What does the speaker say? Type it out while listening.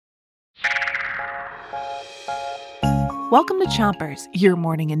Welcome to Chompers, your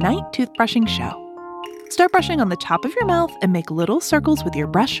morning and night toothbrushing show. Start brushing on the top of your mouth and make little circles with your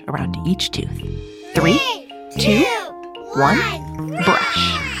brush around each tooth. 3, 2, 1,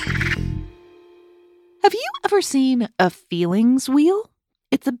 brush. Have you ever seen a feelings wheel?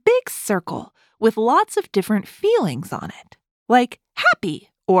 It's a big circle with lots of different feelings on it, like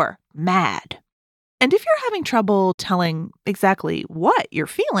happy or mad. And if you're having trouble telling exactly what you're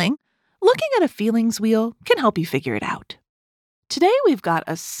feeling, looking at a feelings wheel can help you figure it out. Today we've got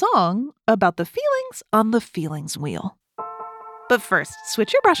a song about the feelings on the feelings wheel. But first,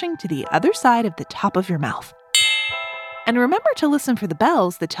 switch your brushing to the other side of the top of your mouth. And remember to listen for the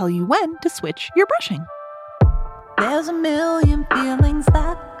bells that tell you when to switch your brushing. There's a million feelings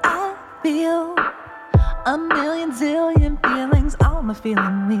that I feel, a million zillion feelings on the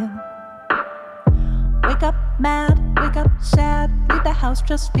feeling wheel. Wake up mad, wake up sad, leave the house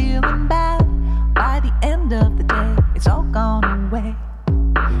just feeling bad. By the end of the day, it's all gone away.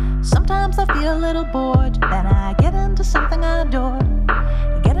 Sometimes I feel a little bored, then I get into something I adore.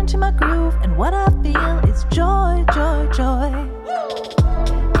 I get into my groove, and what I feel is joy, joy, joy.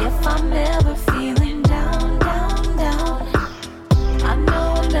 If I'm ever feeling down, down, down, I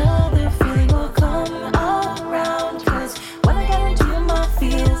know another feeling will come around. 'Cause when I get into my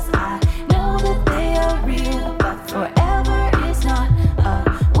fears, I know that they are real. But forever is not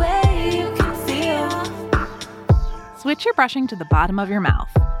a way you can feel. Switch your brushing to the bottom of your mouth.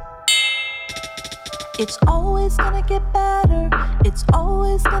 It's always gonna get better, it's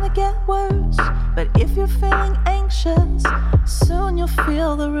always gonna get worse. But if you're feeling anxious, soon you'll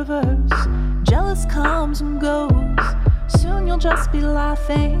feel the reverse. Jealous comes and goes, soon you'll just be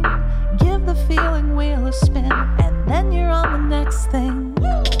laughing. Give the feeling wheel a spin, and then you're on the next thing.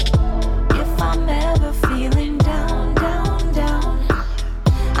 If I'm ever feeling down, down, down,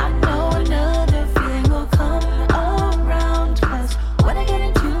 I know another feeling will come around. 'Cause when I get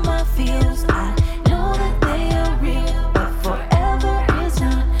into my feels, I know that they are real. But forever is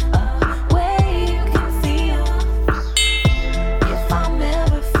not a way you can feel. If I'm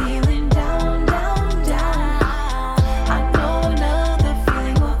ever feeling down, down, down, I know another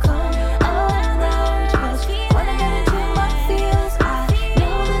feeling will come around. 'Cause when I get into my feels, I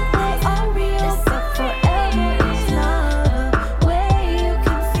know that they are real. But forever is not a way you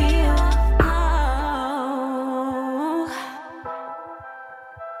can feel.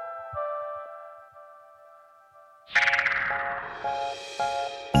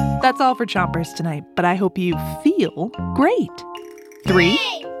 That's all for Chompers tonight, but I hope you feel great. 3,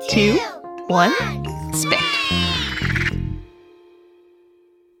 2, 1, spit.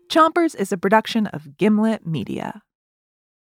 Chompers is a production of Gimlet Media.